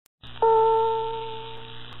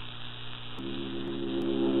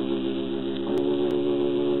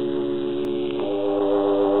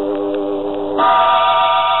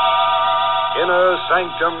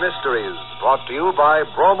Sanctum Mysteries, brought to you by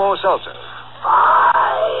Bromo Seltzer.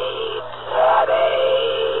 Fight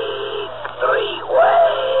headache 3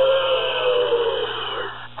 ways.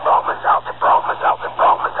 Bromo Seltzer, Bromo Seltzer,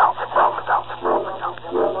 Bromo Seltzer, Bromo Seltzer, Bromo Seltzer.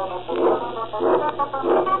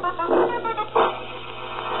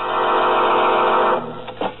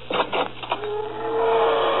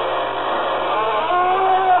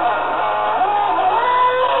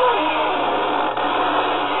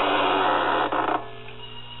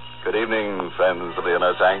 Good evening, friends of the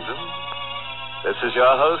Inner Sanctum. This is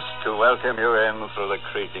your host to welcome you in through the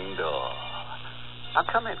creaking door. Now,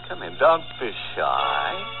 come in. Don't be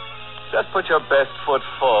shy. Just put your best foot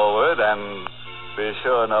forward and be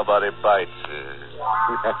sure nobody bites you.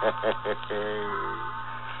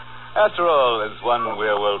 After all, as one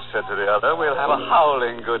werewolf said to the other, we'll have a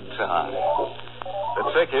howling good time. The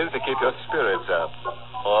trick is to keep your spirits up.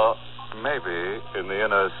 Or maybe, in the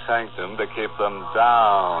Inner Sanctum, to keep them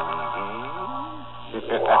down.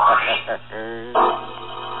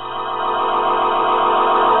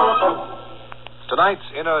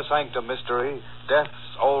 Tonight's Inner Sanctum Mystery, Death's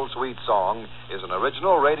Old Sweet Song, is an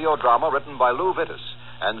original radio drama written by Lou Vittis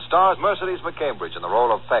and stars Mercedes McCambridge in the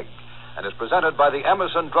role of Peg, and is presented by the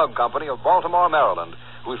Emerson Drug Company of Baltimore, Maryland,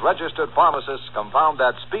 whose registered pharmacists compound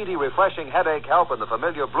that speedy, refreshing headache help in the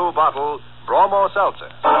familiar blue bottle, Bromo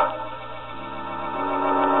Seltzer.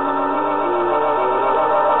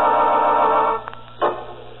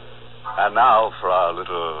 And now for our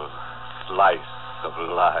little slice of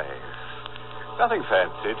life. Nothing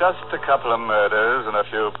fancy, just a couple of murders and a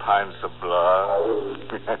few pints of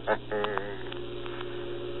blood.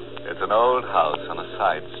 It's an old house on a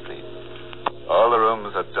side street. All the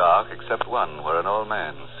rooms are dark except one where an old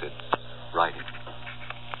man sits writing.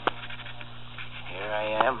 Here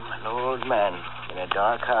I am, an old man in a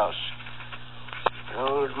dark house. An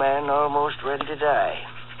old man almost ready to die.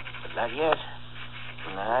 But not yet.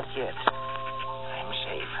 Not yet. I'm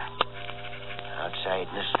safe. Outside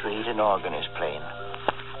in the street, an organ is playing.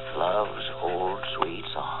 Love's old sweet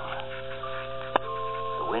song.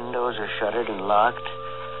 The windows are shuttered and locked.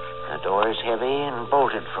 The door is heavy and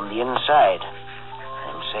bolted from the inside.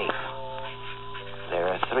 I'm safe. There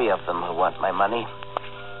are 3 of them who want my money.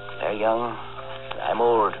 They're young. I'm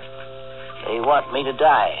old. They want me to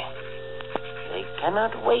die. They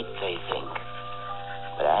cannot wait, they think.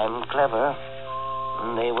 But I'm clever.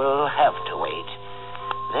 And they will have to wait.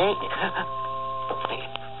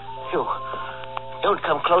 You don't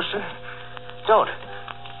come closer. Don't.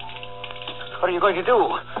 What are you going to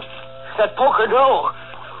do? That poker, no.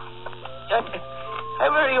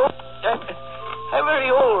 I'm very old. I'm very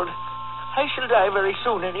old. I shall die very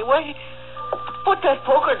soon anyway. Put that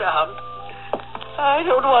poker down. I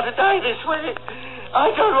don't want to die this way.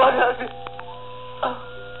 I don't want to...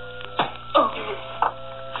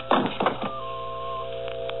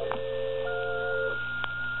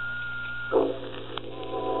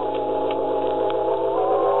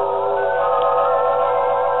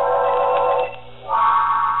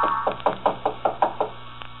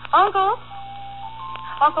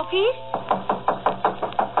 Uncle Pete?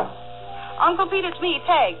 Uncle Pete, it's me,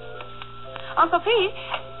 Peg. Uncle Pete?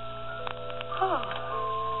 Oh,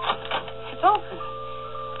 it's open.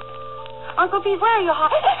 Uncle Pete, where are you?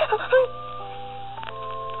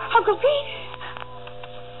 Uncle Pete?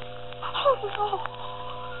 Oh, no.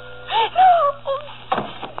 No.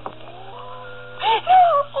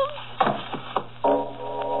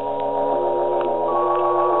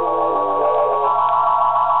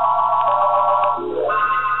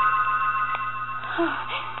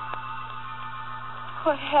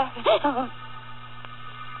 What happened?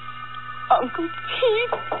 Uncle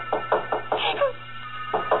Pete?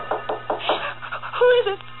 Who is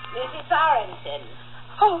it? Mrs. Sorensen.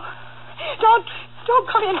 Oh, don't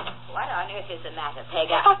come in. What on earth is the matter, Peg?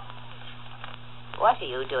 What are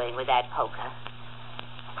you doing with that poker?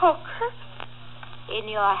 Poker? In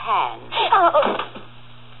your hand. Oh,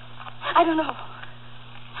 I don't know.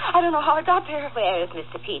 I don't know how I got there. Where is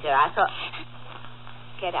Mr. Peter? I thought...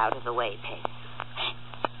 Get out of the way, Peg.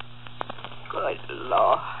 Good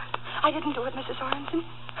Lord. I didn't do it, Mrs. Sorensen.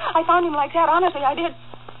 I found him like that. Honestly, I did.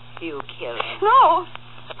 You killed him. No.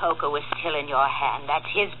 The poker was still in your hand.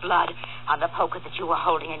 That's his blood on the poker that you were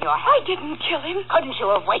holding in your hand. I didn't kill him. Couldn't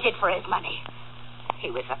you have waited for his money?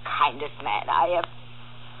 He was the kindest man I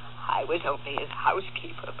was only his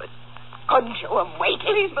housekeeper, but couldn't you have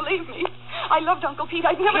waited? Please believe me. I loved Uncle Pete.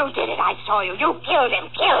 I'd never... You did it. I saw you. You killed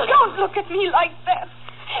him. Killed him. Don't look at me like that.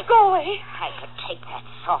 Go away. I could take that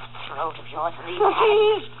soft throat of yours and leave Oh,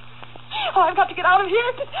 please. Oh, I've got to get out of here.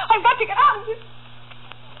 I've got to get out of here.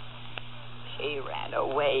 He ran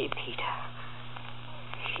away, Peter.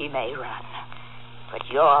 She may run, but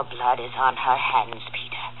your blood is on her hands,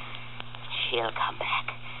 Peter. She'll come back.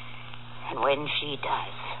 And when she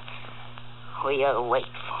does, we'll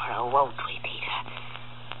wait for her, won't we, Peter?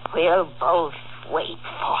 We'll both wait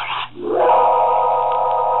for her.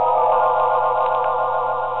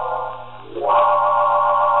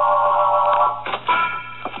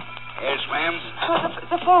 Yes, ma'am?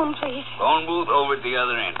 The phone, please. Phone booth over at the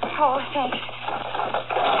other end. Oh, thanks.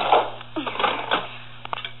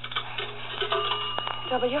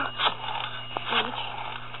 W H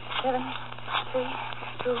 7 3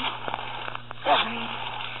 2 7.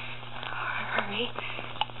 Hurry.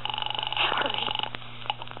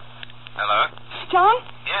 Hello? John?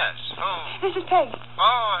 Yes. Who? This is Peg.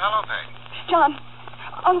 Oh, hello, Peg. John,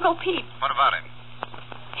 Uncle Pete. What about him?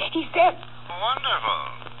 He's dead. Wonderful.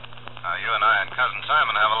 Now, you and I and Cousin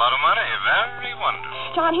Simon have a lot of money. Very wonderful.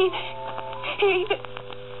 John, he...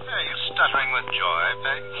 Are you stuttering with joy,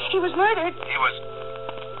 Peg? He was murdered. He was...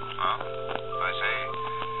 Oh, I see.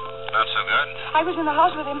 Not so good. I was in the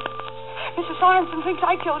house with him. Mrs. Sorensen thinks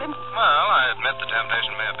I killed him. Well, I admit the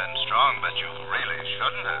temptation may have been strong, but you really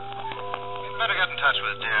shouldn't have. You'd better get in touch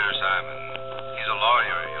with dear Simon. He's a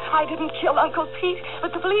lawyer, you know. I didn't kill Uncle Pete,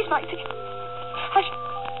 but the police might think... I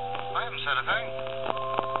haven't said a thing.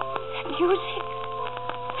 Music.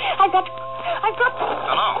 I've got...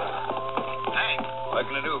 Hello? Hey, what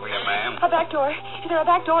can I do for you, ma'am? A back door. Is there a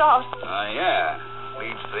back door out? Yeah.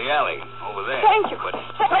 Leads to the alley over there. Thank you. But,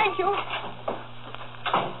 Thank you.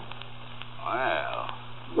 well...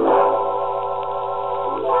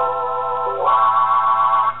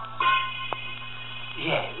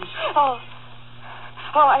 Yes. Oh,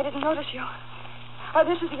 I didn't notice you.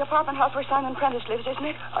 This is the apartment house where Simon Prentice lives, isn't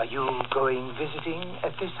it? Are you going visiting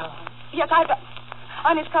at this hour? Yes,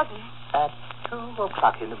 I'm his cousin. At 2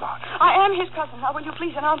 o'clock in the morning. I am his cousin. Now, will you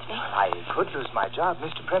please announce me? I could lose my job.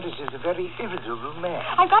 Mr. Prentice is a very irritable man.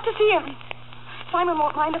 I've got to see him. Simon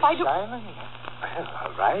won't mind if I do. Simon? Well,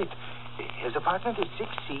 all right. His apartment is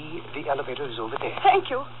 6C. The elevator is over there. Thank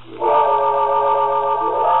you.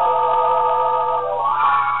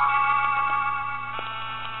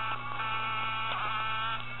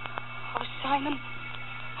 Oh, Simon.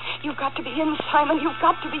 You've got to be in, Simon. You've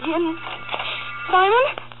got to be in. Simon?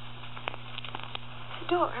 The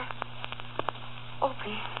door.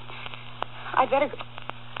 Open. I'd better go.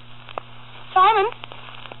 Simon?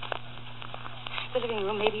 The living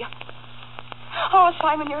room, maybe. Oh,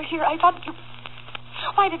 Simon, you're here. I thought you...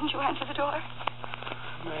 Why didn't you answer the door?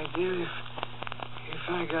 My dear, if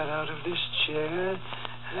I got out of this chair,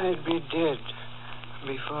 I'd be dead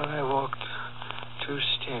before I walked 2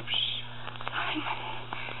 steps. Simon,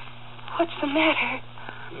 what's the matter?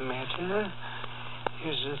 Matter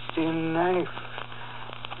is a thin knife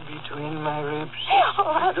between my ribs.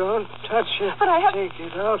 Oh, Don't touch it. But I have... Take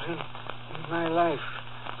it out in my life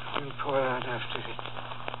and pour out after it.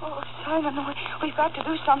 Oh, Simon, we've got to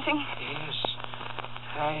do something. Yes,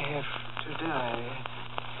 I have to die.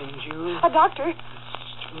 And you... A doctor.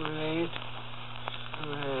 It's too late.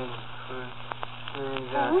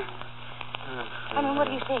 Huh? I mean, what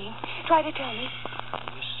are you saying? Try to tell me.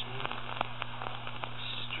 Listen.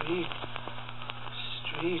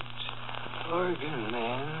 Street organ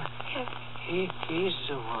man. Yes. He's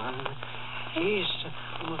the one. He's the...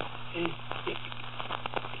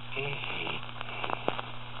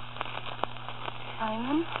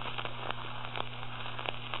 Simon?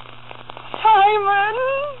 Simon!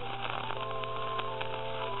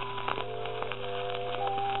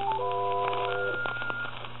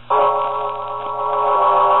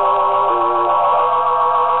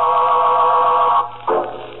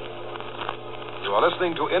 You are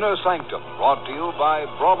listening to Inner Sanctum, brought to you by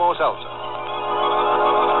Bromo Seltzer.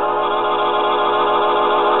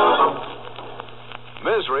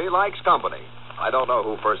 Misery likes company. I don't know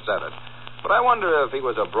who first said it, but I wonder if he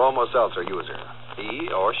was a Bromo Seltzer user. He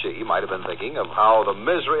or she might have been thinking of how the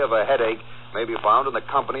misery of a headache may be found in the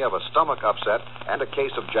company of a stomach upset and a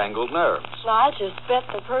case of jangled nerves. I just bet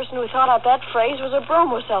the person who thought out that phrase was a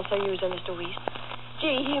Bromo Seltzer user, Mr. Weiss.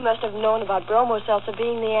 Gee, he must have known about Bromo Seltzer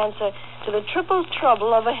being the answer to the triple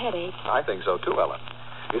trouble of a headache. I think so, too, Ellen.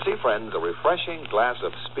 You see, friends, a refreshing glass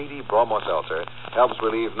of speedy Bromo Seltzer helps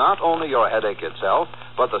relieve not only your headache itself,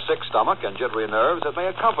 but the sick stomach and jittery nerves that may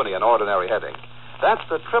accompany an ordinary headache. That's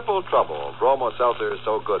the triple trouble Bromo Seltzer is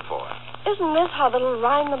so good for. Isn't this how the little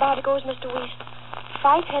rhyme about it goes, Mr. Weiss?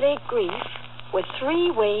 Fight headache grief with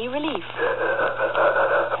 3-way relief.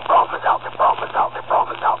 Bromo Seltzer, Bromo Seltzer,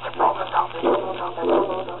 Bromo Seltzer, Bromo Seltzer.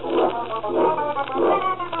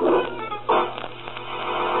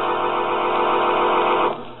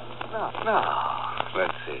 Now,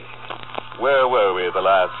 let's see. Where were we the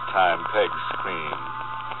last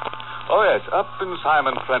Oh, yes, up in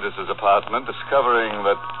Simon Prentice's apartment, discovering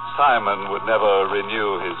that Simon would never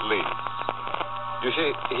renew his lease. You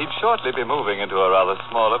see, he'd shortly be moving into a rather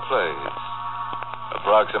smaller place,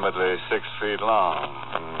 approximately 6 feet long.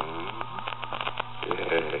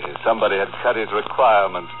 Yes, somebody had cut his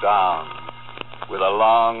requirements down with a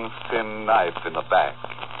long, thin knife in the back.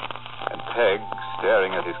 And Peg,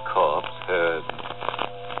 staring at his corpse, heard...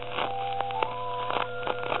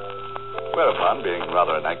 Whereupon, being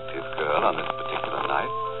rather an active girl on this particular night,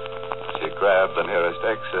 she grabbed the nearest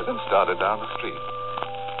exit and started down the street.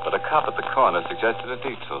 But a cop at the corner suggested a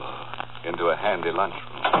detour into a handy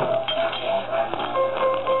lunchroom.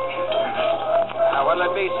 Now, what'll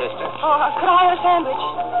it be, sister? Oh, could I have a sandwich?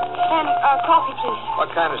 And coffee, please.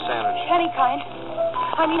 What kind of sandwich? Any kind.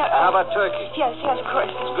 I mean, How about turkey? Yes, of course.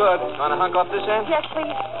 It's good. Want to hunk off this end? Yes,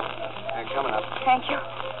 please. Coming up. Thank you.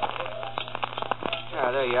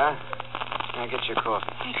 There you are. Now, get your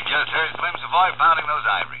coffee. You just heard Slim Savoy pounding those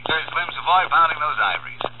ivories.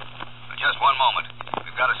 Just one moment.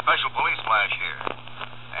 We've got a special police flash here.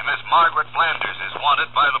 And Miss Margaret Flanders is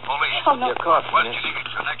wanted by the police. Oh, no. Your coffee, miss. Questioning in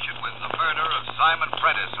connection with the murder of Simon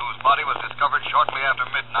Prentice, whose body was discovered shortly after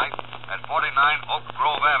midnight at 49 Oak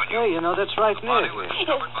Grove Avenue. Yeah, you know, that's right The near body was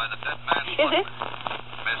here. discovered by the dead man's Is it?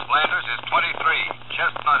 Miss Flanders is 23,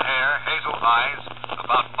 chestnut hair, hazel eyes,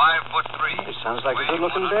 about 5'3". It sounds like a weighing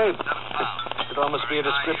good-looking 107 babe. pounds. Could almost be a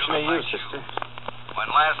description of you, sister. When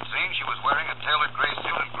last seen, she was wearing a tailored gray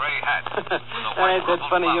suit and gray hat. Ain't that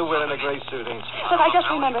funny, you wearing a gray suit, ain't you? Look, I just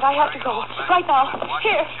remembered. I have to go. Right now.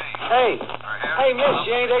 Here. Hey, miss,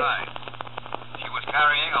 you ain't... She was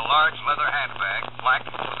carrying a large leather handbag, black,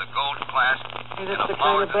 with a gold clasp. Hey, that's the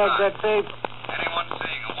kind of bag that babe... Anyone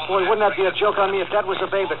seeing a woman... Boy, wouldn't that be a joke on me if that was the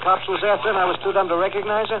babe the cops was after and I was too dumb to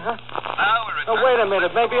recognize her, huh? Now we Oh, wait a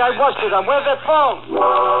minute. Maybe I was too dumb. Where's that phone?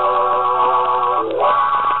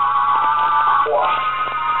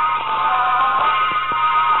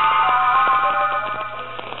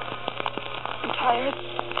 I'm tired.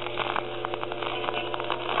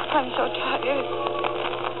 I'm so tired.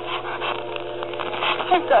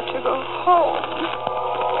 I've got to go home.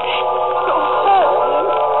 Go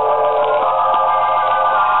home.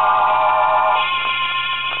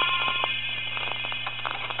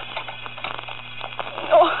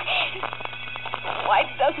 Oh, why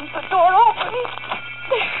doesn't the door open?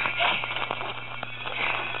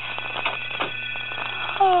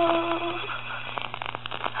 Oh,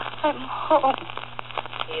 I'm home.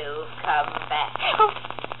 You've come back. Oh,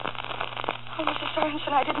 Mrs.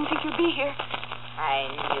 Sorensen, I didn't think you'd be here. I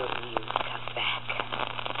knew you'd come back.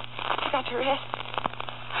 I've got to rest.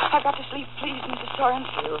 I've got to sleep, please, Mrs.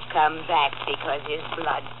 Sorensen. You've come back because his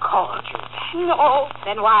blood called you back. No.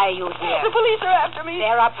 Then why are you here? The police are after me.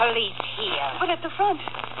 There are police here. But at the front.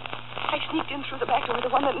 I sneaked in through the back door,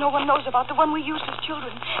 the one that no one knows about, the one we used as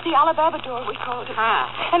children. The Alabama door, we called it.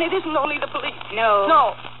 And it isn't only the police. No.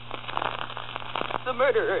 No. The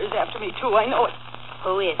murderer is after me, too. I know it.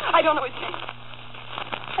 Who is? I don't know his name.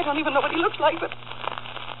 I don't even know what he looks like, but...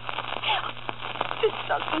 This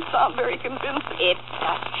doesn't sound very convincing. It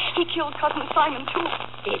does. He killed Cousin Simon, too.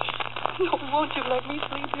 Did he? No, won't you let me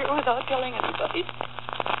sleep here without telling anybody?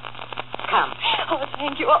 Come. Oh,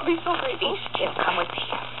 thank you. I'll be so grateful. Be still. Come with me.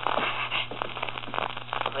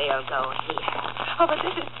 We'll go here. Oh, but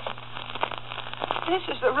this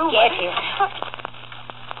is the room. Get in.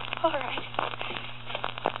 All right.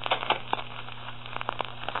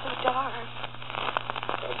 So dark.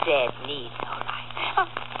 The dead need no light.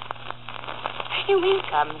 You mean...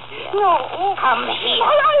 Come here. No. Come here.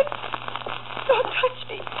 All right. Don't touch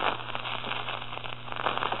me.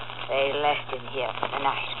 They left him here for the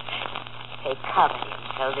night. They covered him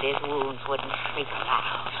so that his wounds wouldn't trickle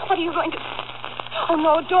out. What are you going to... Oh,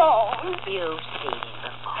 no, don't. You've seen him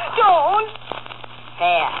before. Don't.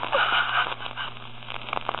 There.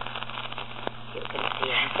 You can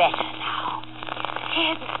see him better now.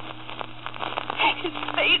 Head. His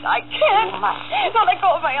face, I can't. You must. Now let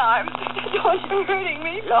go of my arm. Don't, you're hurting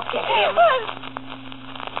me. Look at him.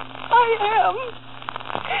 I am.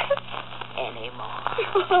 Anymore.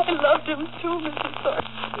 I loved him too, Mrs. Thorpe.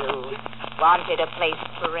 You wanted a place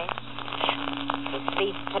to rest? To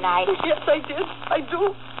sleep tonight? Yes, I did. I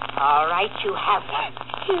do. All right, you have one.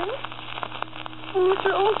 Here? In this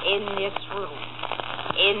room? In this room.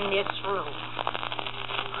 In this room.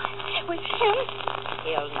 With him?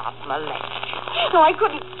 He'll not molest you. No, I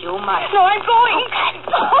couldn't. You must. No, I'm going. Okay.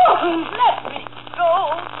 Oh, let me go.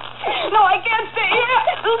 No, I can't stay here.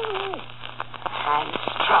 I'm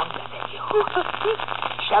stronger than you.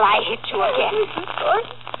 Shall I hit you again?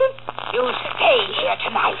 You stay here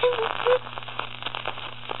tonight.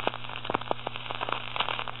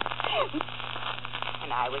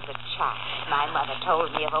 When I was a child, my mother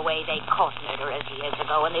told me of a way they caught murderers years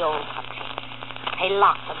ago in the old country. They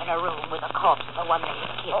locked them in a room with the corpse of the one they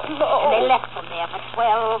had killed. Oh, no. And they left them there for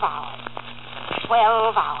 12 hours.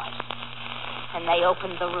 12 hours. And they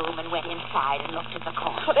opened the room and went inside and looked at the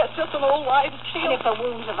corpse. Oh, that's just an old wives' And tale. if the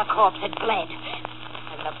wounds of the corpse had bled,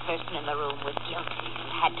 then the person in the room was guilty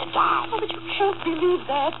and had to die. Oh, but you can't believe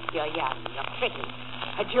that. You're young. You're pretty.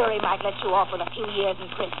 A jury might let you off with a few years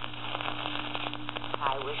in prison.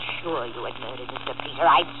 I was sure you had murdered Mr. Peter.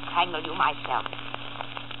 I'd strangle you myself.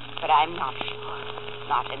 But I'm not sure.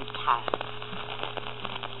 Not entirely.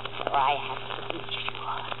 So I have to be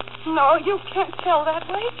sure. No, you can't tell that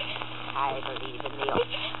way. I believe in the old.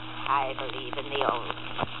 I believe in the old.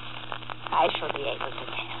 I shall be able to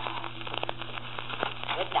tell.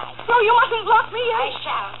 Good night. No, you mustn't lock me in. I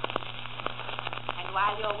shall. And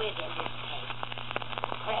while you're within this case,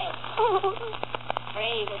 pray.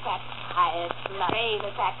 Pray that that tired blood, pray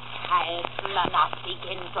that that tired blood not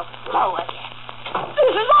begin to flow again.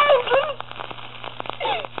 Mrs. Arrington!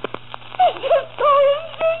 Mrs.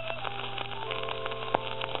 Arrington!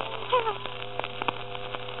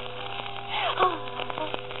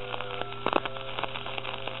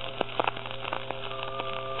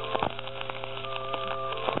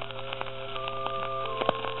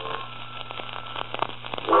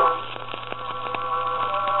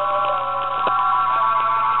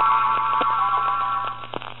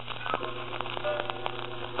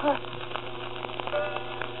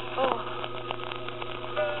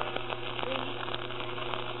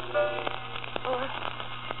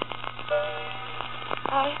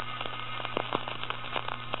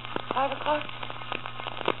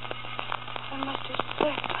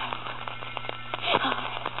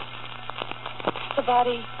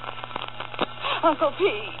 Body. Uncle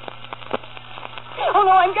Pete. Oh,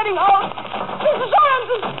 no, I'm getting out. Mrs.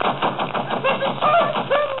 Arrington! Mrs.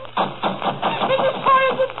 Arrington! Mrs.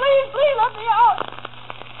 Arrington, please let me out.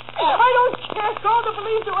 I don't care. Call the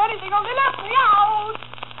police or anything, only let me out.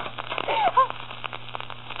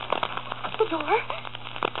 The door.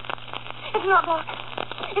 It's not locked.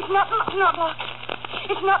 It's not locked.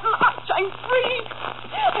 It's not locked. I'm free.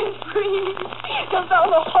 I'm free. Just down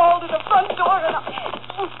the hall to the front door and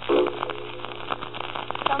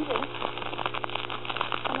something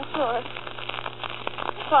on the floor.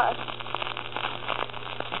 What?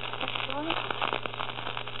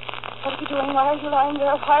 What are you doing? Why are you lying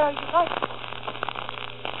there? Why are you lying?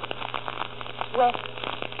 It's wet.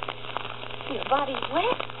 Your body's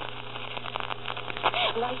wet.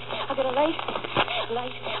 Light. I'll get a light.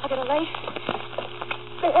 I'll get a light.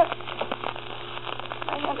 There.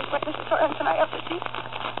 My hand is wet, Mrs. Arrington. I have to see.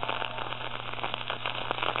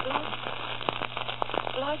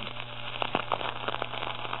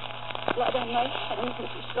 Blood on my hands,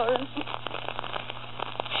 Mrs. Arrington.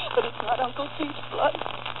 But it's not Uncle Pete's blood.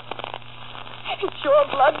 It's your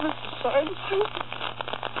blood, Mrs. Arrington.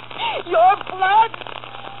 Your blood.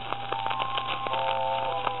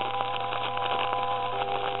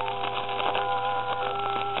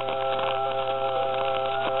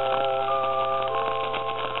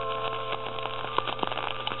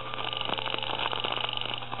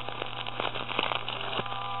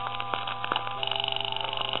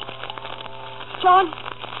 John.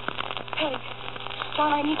 Peg.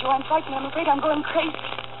 John, I need you. I'm frightened. I'm afraid I'm going crazy.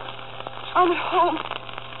 I'm at home.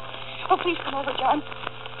 Oh, please come over, John.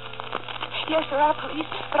 Yes, there are police,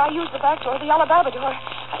 but I use the back door, the Alabama door.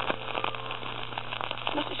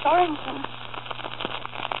 Mrs. Arrington.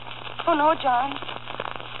 Oh, no, John.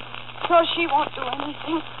 No, she won't do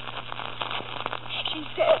anything. She's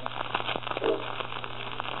dead.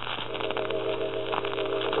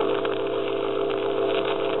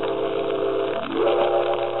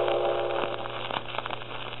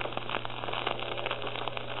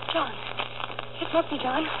 John. It's not me,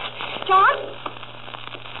 John. John?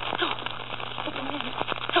 No. It's a man.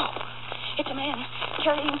 No. It's a man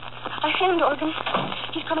carrying a hand organ.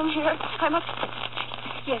 He's coming here. I must...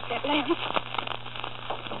 Yes, that lamp.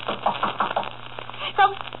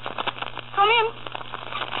 Come in.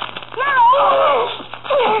 No!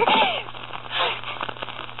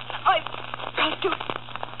 I've got to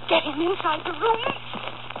get him inside the room.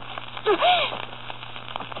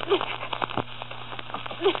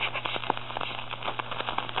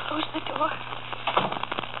 Close the door.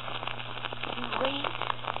 And wait.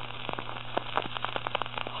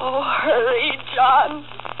 Oh, hurry, John.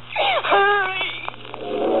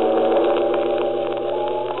 Hurry.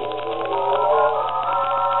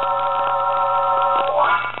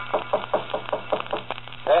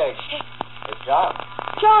 Hey, it's John.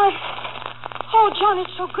 John. Oh, John,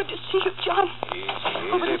 it's so good to see you, John. Easy,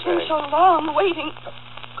 Oh, but it's in Peg? so long waiting.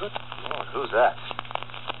 Good Lord, who's that?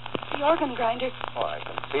 The organ grinder. Oh, I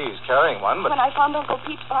can see he's carrying one, but... When I found Uncle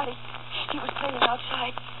Pete's body, he was playing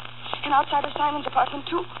outside. And outside of Simon's apartment,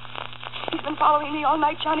 too. He's been following me all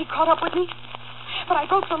night, Johnny. Caught up with me. But I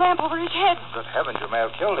broke the lamp over his head. Good heavens, you may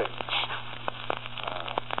have killed him.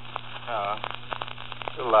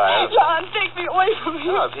 He's alive. John, take me away from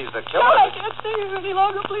here. No, if he's the killer... John, I can't stay here any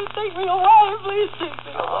longer. Please take me away. Please take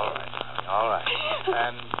me away. All right, honey, all right.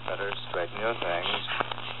 And better straighten your things.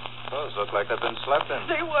 Those look like they've been slept in.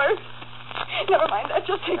 They were. Never mind that.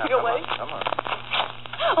 Just take me away. Come on.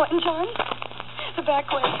 Oh, and John, the back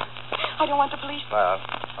way. I don't want the police. Well,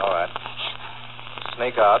 all right.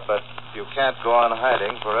 Sneak out, but you can't go on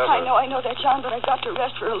hiding forever. I know that, John, but I've got to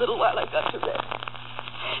rest for a little while. I've got to rest.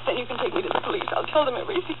 Then you can take me to the police. I'll tell them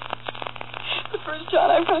everything. But first, John,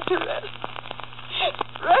 I've got to rest.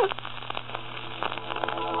 Rest.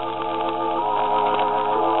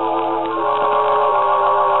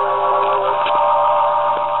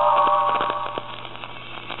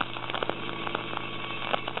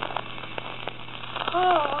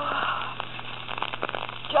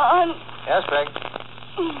 Yes, Peg?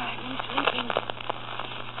 I've been sleeping.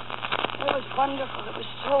 It was wonderful. It was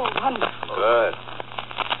so wonderful. Good.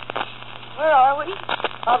 Where are we?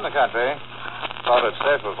 Out in the country. Thought it's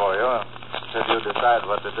safer for you until you decide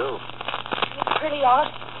what to do. It's pretty odd.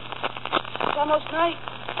 It's almost night.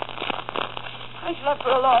 I slept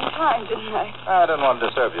for a long time, didn't I? I didn't want to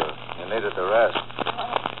disturb you. You needed to rest.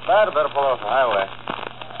 I'd better pull off the highway.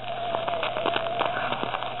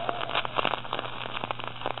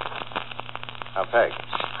 Now, Peg,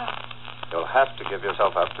 you'll have to give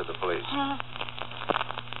yourself up to the police.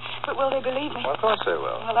 But will they believe me? Well, of course they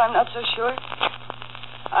will. Well, I'm not so sure.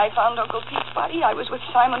 I found Uncle Pete's body. I was with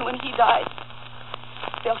Simon when he died.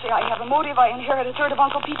 They'll say I have a motive. I inherit a third of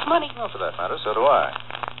Uncle Pete's money. Well, for that matter, so do I.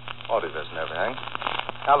 Motive isn't everything.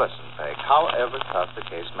 Now, listen, Peg. However tough the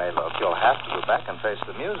case may look, you'll have to go back and face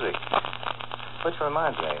the music. Which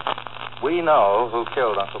reminds me, we know who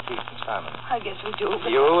killed Uncle Pete and Simon. I guess we do.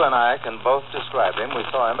 But... You and I can both describe him. We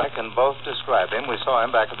saw him. I can both describe him. We saw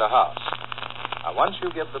him back at the house. Now, once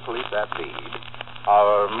you give the police that lead,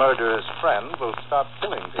 our murderous friend will stop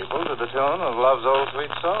killing people to the tune of Love's Old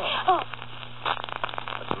Sweet Song. Oh.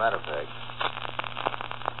 What's the matter, Peg?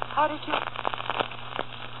 How did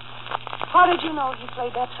you know he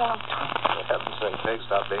played that song? For heaven's sake, Peg,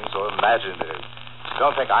 stop being so imaginative. You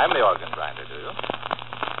don't think I'm the organ grinder, do you?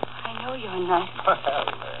 I know you're not. Well,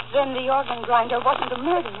 Then the organ grinder wasn't the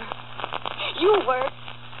murderer. You were.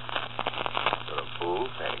 You're a fool,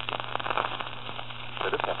 Peg.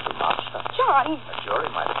 Should have kept your mouth shut. John. A jury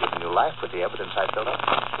might have given you life with the evidence I built up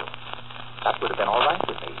against you. That would have been all right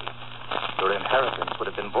with me. Your inheritance would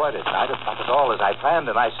have been voided, and I'd have got it all as I planned,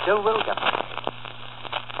 and I still will get my pay.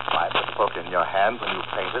 I put the book in your hand when you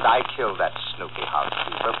fainted. I killed that snooky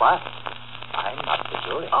housekeeper. What? I'm not the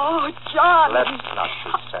jury. Oh, John. Let's not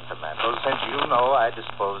be sentimental, since you know I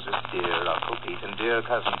dispose of dear Uncle Pete and dear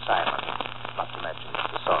Cousin Simon, not to mention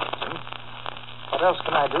Mr. Sorensen. What else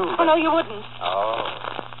can I do? Oh, no, you wouldn't. Oh,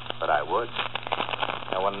 but I would.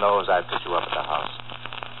 No one knows I put you up at the house.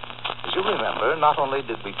 As you remember, not only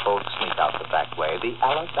did we both sneak out the back way, the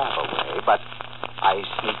Alabama way, but I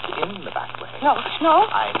sneaked in the back way. No.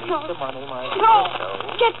 I need the money, my dear. No.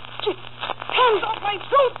 Get hands off my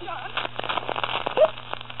throat, John.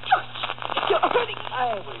 You're hurting.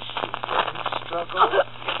 I wish you wouldn't struggle. It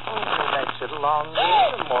only makes it longer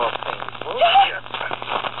and more painful. John.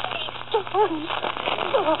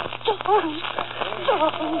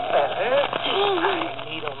 Better. I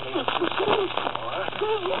need only a few seconds more.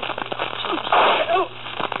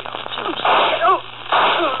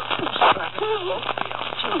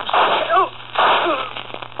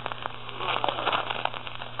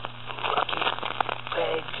 Lucky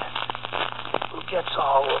Peg, who gets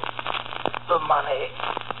all the money.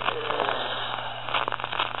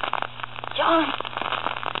 John.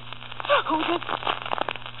 Who did...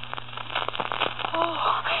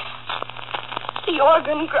 Oh, the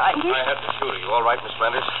organ grinder. I had to shoot her. You all right, Miss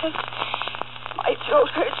Flanders? My throat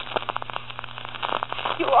hurts.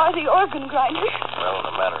 You are the organ grinder. Well, in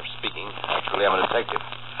a manner of speaking, actually, I'm a detective.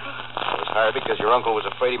 I was hired because your uncle was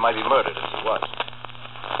afraid he might be murdered, as he was.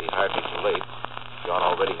 He hired me too late. John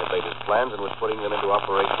already had laid his plans and was putting them into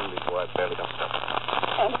operation before I barely got started.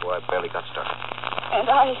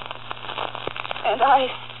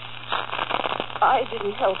 I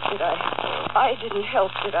didn't help, did I? I didn't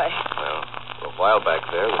help, did I? Well, for a while back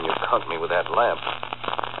there, when you conked me with that lamp,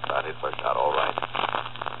 but it worked out all right.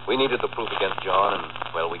 We needed the proof against John, and,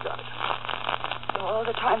 well, we got it. All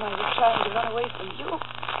the time I was trying to run away from you.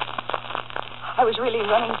 I was really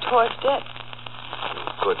running towards death.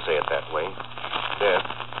 You could say it that way. Death,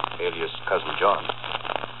 alias Cousin John.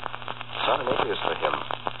 It's not an alias for him.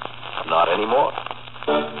 Not anymore.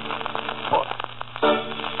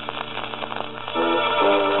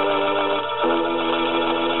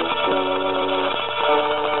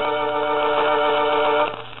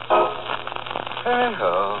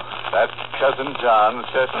 Oh, that Cousin John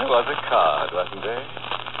certainly was a card, wasn't he?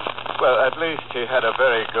 Well, at least he had a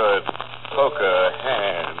very good poker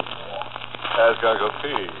hand. Ask Uncle P.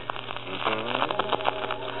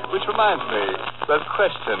 Which reminds me, there's a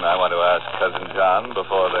question I want to ask Cousin John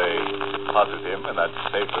before they deposit him in that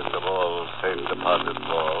safest of all safe deposit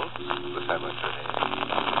vaults, the cemetery.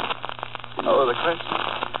 Oh, the question?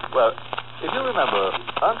 Well, if you remember,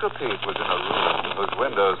 Uncle Pete was in a room whose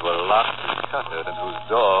windows were locked and shuttered and whose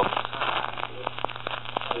door was tied.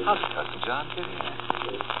 How did Cousin John get in?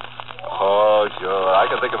 Oh, sure. I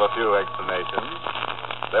can think of a few explanations.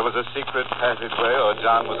 There was a secret passageway, or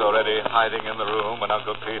John was already hiding in the room when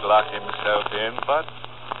Uncle Pete locked himself in, but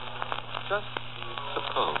just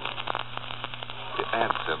suppose the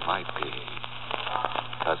answer might be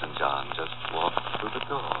Cousin John just walked through the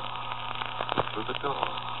door. Through the door.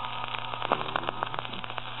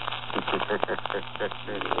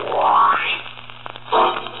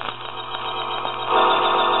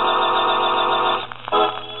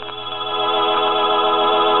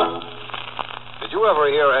 Did you ever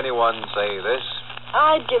hear anyone say this?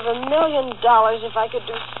 I'd give $1 million if I could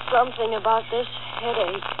do something about this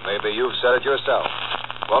headache. Maybe you've said it yourself.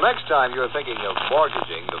 Well, next time you're thinking of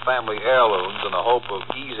mortgaging the family heirlooms in the hope of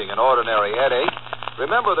easing an ordinary headache,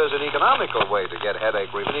 remember there's an economical way to get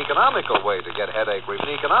headache relief. An economical way to get headache relief.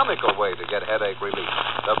 An economical way to get headache relief.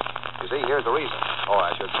 You see, here's the reason. Or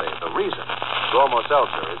I should say, the reason Bromo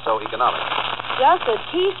Seltzer is so economical. Just a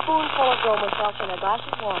teaspoonful of Bromo Seltzer in a glass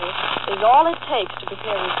of water is all it takes to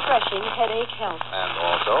prepare refreshing headache help. And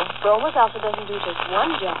also, Bromo Seltzer doesn't do just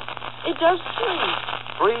one job. It does three.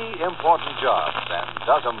 3 important jobs, and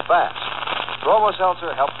does them fast. Bromo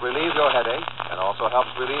Seltzer helps relieve your headache and also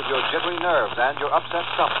helps relieve your jittery nerves and your upset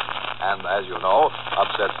stomach. And as you know,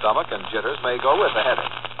 upset stomach and jitters may go with a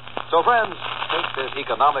headache. So, friends, take this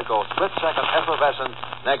economical split-second effervescence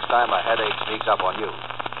next time a headache sneaks up on you.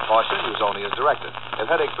 Caution, use only as directed. If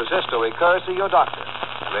headaches persist or recur, see your doctor.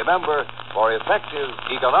 And remember, for effective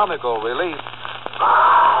economical relief,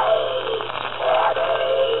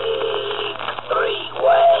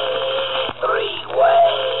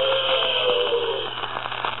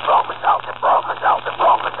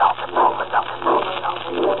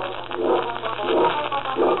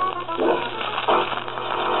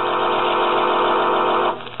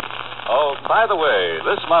 Oh, by the way,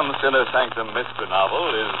 this month's Inner Sanctum mystery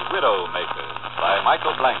novel is Widowmakers by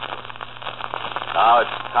Michael Blanchard. Now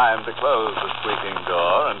it's time to close the squeaking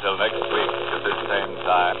door until next week at this same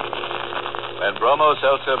time, when Bromo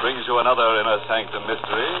Seltzer brings you another Inner Sanctum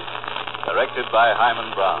mystery, directed by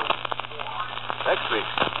Hyman Brown. Next week.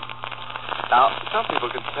 Now, some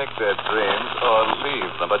people can take their dreams or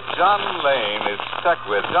leave them, but John Lane is stuck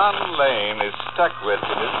with it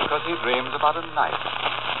because he dreams about a knife.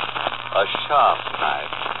 A sharp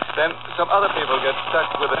knife. Then some other people get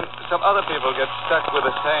stuck with it. Some other people get stuck with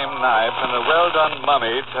the same knife, and a well-done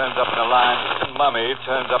mummy turns up in a limestone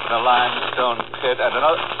pit, and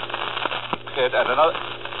another.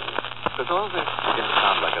 Does all this begin to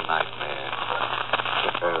sound like a nightmare?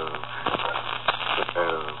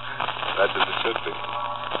 That's as it should be.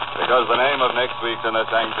 Because the name of next week's Inner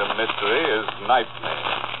Sanctum mystery is Nightmare.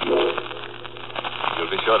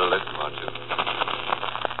 You'll be sure to listen, won't you?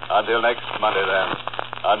 Until next Monday, then.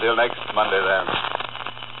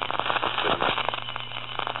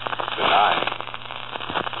 Good night.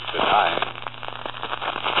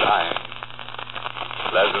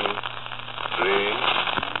 Pleasant dreams.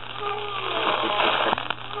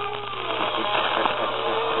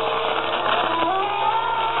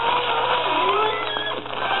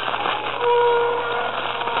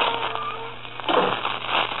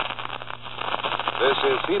 this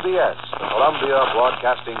is CBS, the Columbia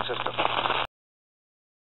Broadcasting System.